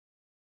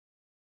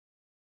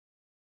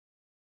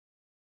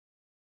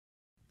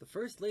The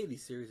First Lady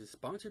series is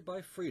sponsored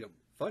by Freedom.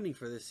 Funding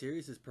for this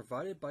series is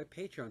provided by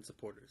Patreon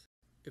supporters.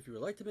 If you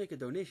would like to make a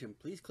donation,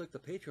 please click the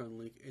Patreon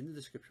link in the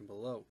description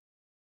below.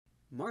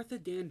 Martha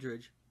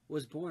Dandridge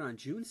was born on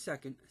June 2,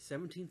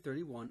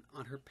 1731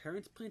 on her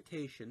parents'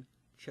 plantation,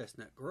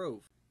 Chestnut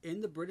Grove,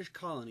 in the British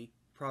colony,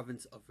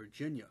 province of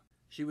Virginia.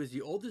 She was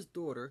the oldest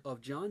daughter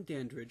of John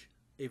Dandridge,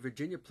 a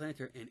Virginia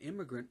planter and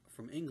immigrant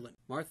from England.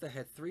 Martha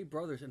had 3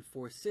 brothers and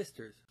 4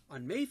 sisters.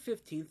 On May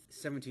 15,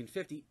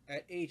 1750,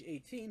 at age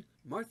 18,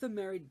 Martha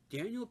married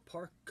Daniel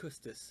Parke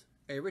Custis,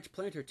 a rich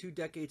planter 2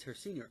 decades her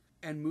senior,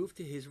 and moved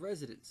to his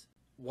residence,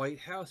 White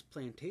House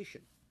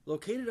Plantation.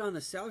 Located on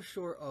the south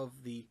shore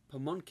of the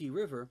Pamunkey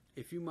River,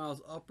 a few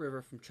miles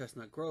upriver from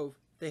Chestnut Grove,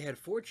 they had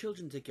 4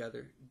 children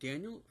together: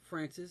 Daniel,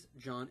 Francis,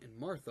 John, and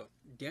Martha.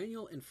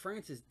 Daniel and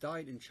Francis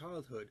died in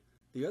childhood.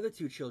 The other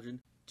 2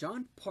 children,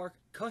 John Parke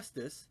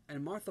Custis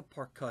and Martha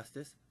Parke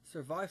Custis,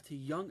 survived to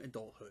young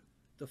adulthood.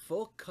 The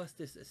full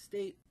Custis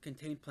estate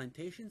contained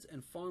plantations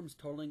and farms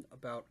totaling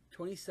about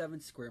 27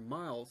 square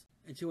miles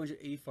and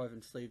 285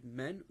 enslaved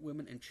men,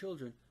 women, and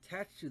children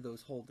attached to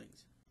those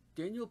holdings.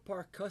 Daniel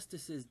Parke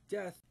Custis's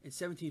death in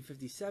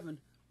 1757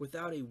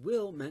 without a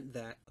will meant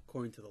that,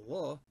 according to the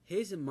law,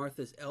 his and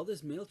Martha's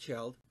eldest male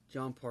child,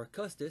 John Parke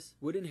Custis,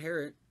 would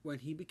inherit, when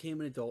he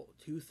became an adult,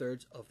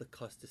 2/3 of the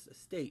Custis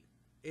estate,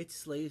 its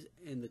slaves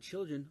and the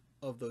children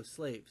of those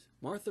slaves.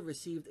 Martha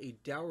received a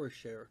dower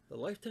share, the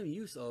lifetime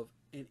use of,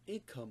 and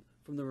income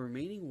from the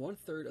remaining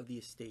 1/3 of the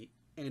estate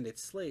and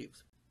its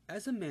slaves.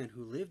 As a man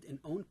who lived and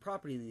owned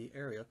property in the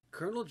area,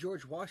 Colonel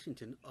George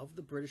Washington of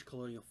the British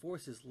colonial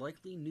forces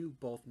likely knew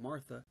both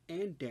Martha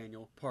and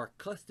Daniel Parke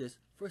Custis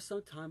for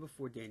some time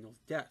before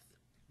Daniel's death.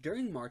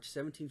 During March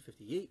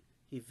 1758,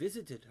 he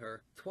visited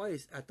her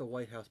twice at the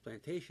White House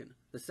Plantation.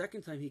 The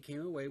second time he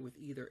came away with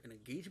either an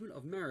engagement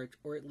of marriage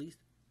or at least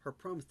her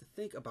promise to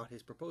think about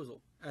his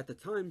proposal. At the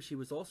time, she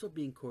was also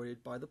being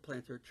courted by the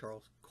planter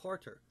Charles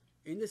Carter.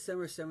 In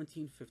December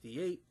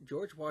 1758,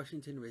 George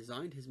Washington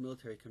resigned his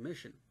military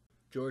commission.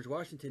 George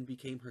Washington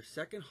became her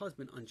second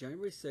husband on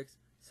January 6,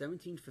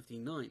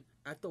 1759,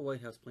 at the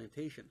White House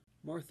Plantation.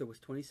 Martha was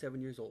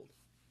 27 years old.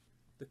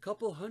 The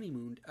couple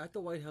honeymooned at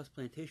the White House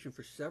Plantation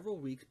for several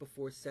weeks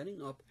before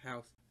setting up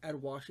house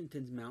at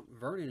Washington's Mount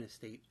Vernon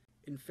estate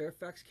in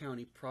Fairfax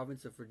County,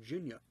 province of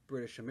Virginia,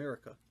 British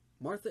America.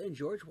 Martha and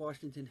George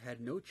Washington had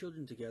no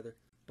children together,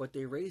 but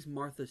they raised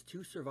Martha's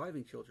 2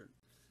 surviving children.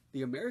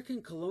 The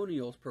American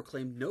colonials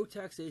proclaimed no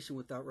taxation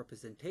without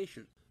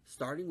representation,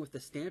 starting with the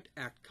Stamp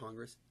Act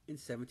Congress in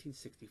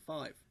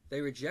 1765.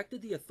 They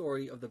rejected the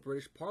authority of the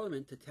British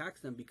Parliament to tax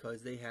them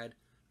because they had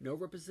no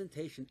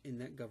representation in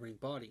that governing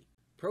body.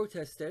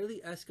 Protests steadily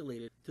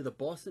escalated to the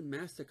Boston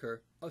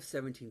Massacre of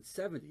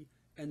 1770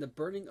 and the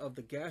burning of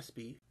the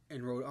Gaspee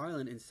and Rhode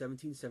Island in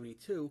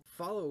 1772,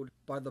 followed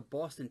by the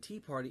Boston Tea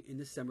Party in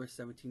December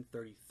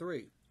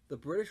 1733. The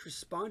British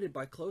responded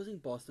by closing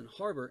Boston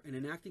Harbor and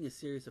enacting a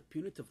series of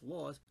punitive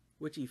laws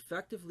which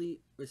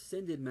effectively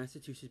rescinded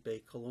Massachusetts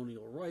Bay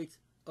colonial rights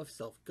of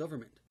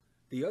self-government.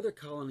 The other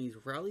colonies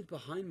rallied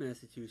behind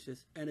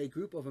Massachusetts, and a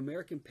group of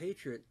American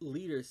patriot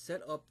leaders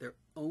set up their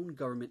own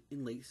government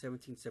in late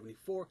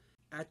 1774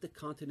 at the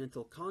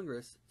Continental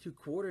Congress to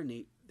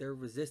coordinate their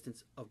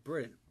resistance of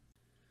Britain.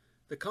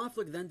 The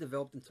conflict then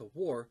developed into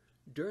war,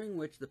 during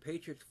which the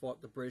Patriots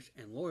fought the British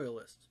and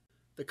Loyalists.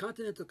 The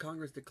Continental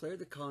Congress declared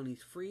the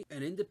colonies free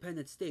and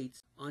independent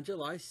states on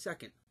July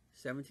 2,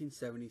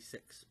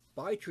 1776.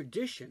 By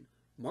tradition,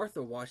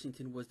 Martha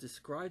Washington was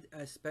described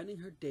as spending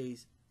her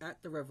days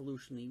at the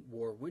Revolutionary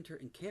War winter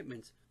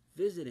encampments,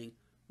 visiting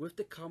with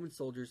the common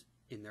soldiers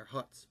in their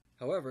huts.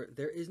 However,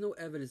 there is no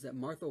evidence that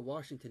Martha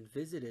Washington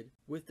visited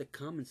with the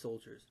common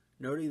soldiers.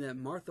 Noting that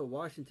Martha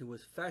Washington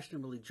was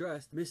fashionably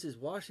dressed, Mrs.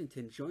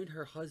 Washington joined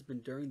her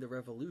husband during the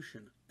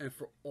Revolution and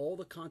for all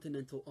the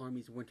Continental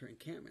Army's winter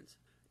encampments.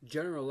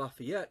 General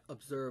Lafayette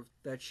observed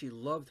that she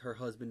loved her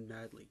husband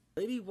madly.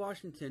 Lady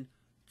Washington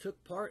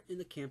took part in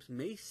the camp's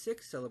May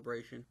 6th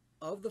celebration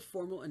of the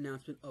formal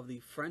announcement of the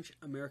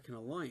French-American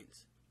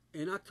alliance.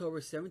 In October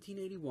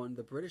 1781,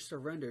 the British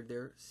surrendered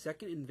their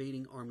second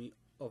invading army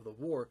of the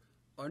war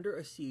under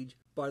a siege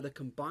by the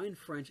combined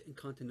French and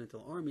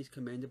Continental armies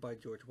commanded by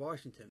George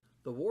Washington.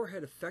 The war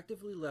had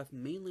effectively left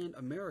mainland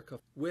America,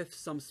 with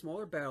some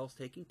smaller battles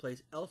taking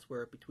place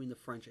elsewhere between the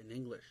French and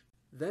English.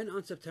 Then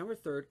on September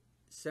 3rd,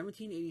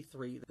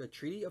 1783, the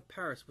Treaty of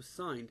Paris was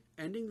signed,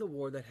 ending the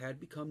war that had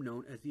become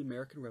known as the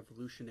American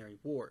Revolutionary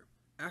War.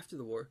 After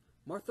the war,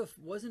 Martha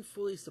wasn't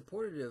fully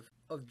supportive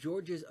of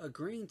George's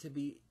agreeing to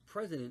be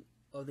president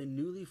of the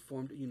newly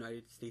formed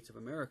United States of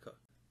America.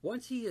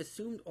 Once he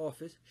assumed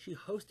office, she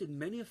hosted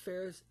many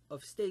affairs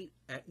of state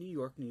at New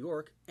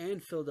York,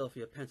 and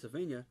Philadelphia,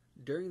 Pennsylvania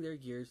during their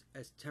years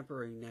as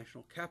temporary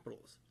national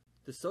capitals.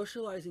 The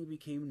socializing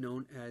became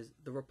known as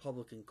the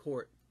Republican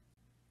Court.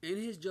 In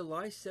his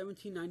July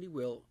 1790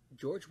 will,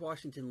 George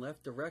Washington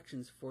left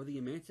directions for the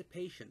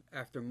emancipation,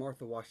 after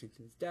Martha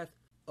Washington's death,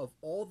 of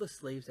all the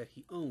slaves that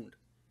he owned.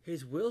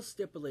 His will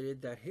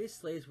stipulated that his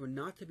slaves were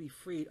not to be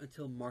freed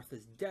until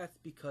Martha's death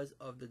because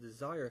of the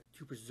desire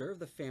to preserve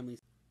the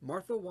family's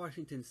Martha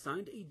Washington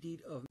signed a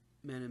deed of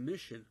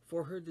manumission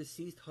for her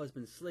deceased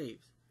husband's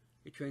slaves,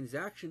 a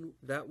transaction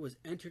that was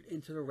entered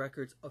into the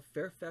records of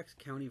Fairfax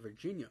County,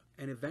 Virginia,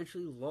 and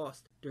eventually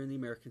lost during the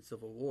American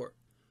Civil War.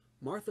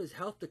 Martha's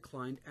health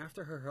declined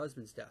after her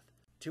husband's death.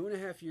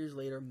 2.5 years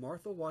later,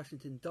 Martha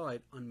Washington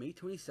died on May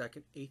 22,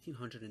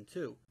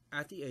 1802,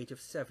 at the age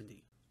of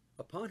 70.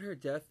 Upon her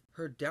death,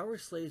 her dower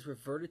slaves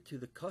reverted to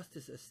the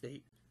Custis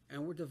estate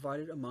and were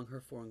divided among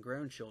her 4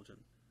 grandchildren.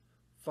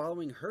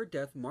 Following her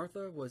death,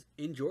 Martha was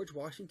in George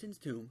Washington's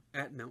tomb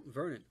at Mount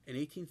Vernon. In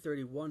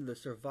 1831,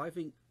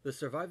 the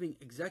surviving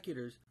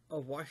executors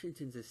of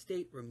Washington's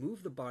estate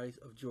removed the bodies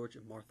of George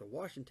and Martha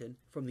Washington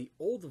from the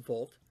old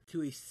vault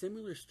to a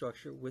similar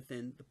structure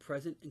within the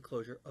present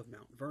enclosure of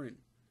Mount Vernon.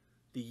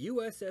 The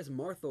USS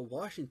Martha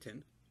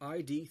Washington,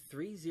 ID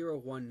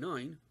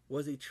 3019,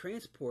 was a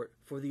transport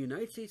for the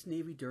United States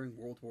Navy during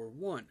World War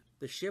I.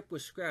 The ship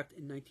was scrapped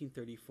in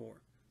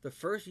 1934. The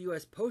first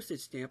U.S. postage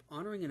stamp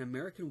honoring an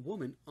American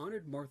woman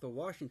honored Martha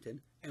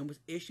Washington and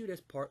was issued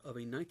as part of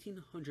a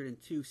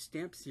 1902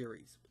 stamp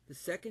series. The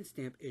second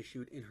stamp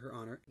issued in her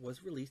honor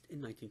was released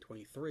in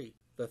 1923.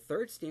 The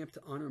third stamp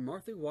to honor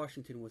Martha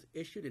Washington was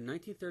issued in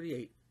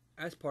 1938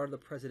 as part of the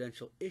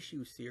Presidential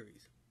Issue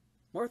series.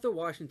 Martha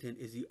Washington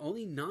is the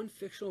only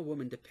non-fictional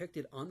woman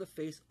depicted on the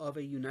face of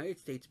a United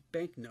States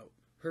banknote.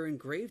 Her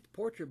engraved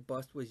portrait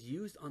bust was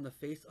used on the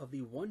face of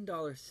the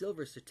 $1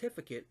 silver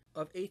certificate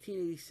of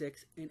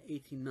 1886 and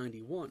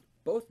 1891.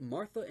 Both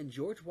Martha and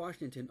George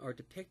Washington are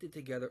depicted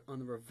together on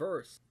the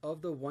reverse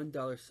of the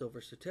 $1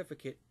 silver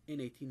certificate in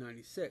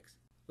 1896.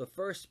 The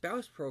first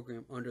spouse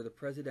program under the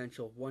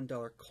Presidential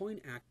 $1 Coin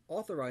Act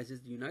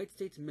authorizes the United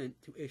States Mint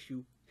to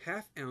issue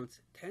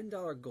half-ounce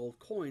 $10 gold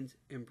coins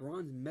and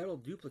bronze medal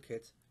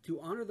duplicates to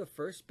honor the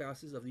first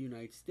spouses of the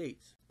United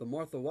States. The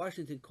Martha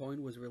Washington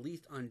coin was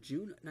released on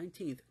June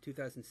 19,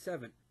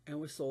 2007,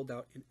 and was sold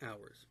out in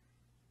hours.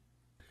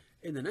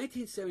 In the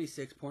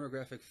 1976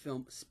 pornographic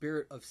film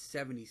Spirit of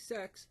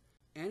 76,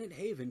 Annette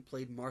Haven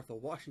played Martha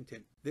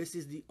Washington. This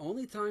is the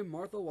only time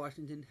Martha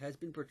Washington has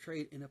been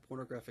portrayed in a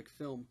pornographic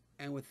film.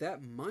 And with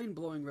that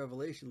mind-blowing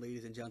revelation,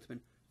 ladies and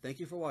gentlemen,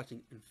 thank you for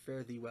watching and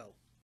fare thee well.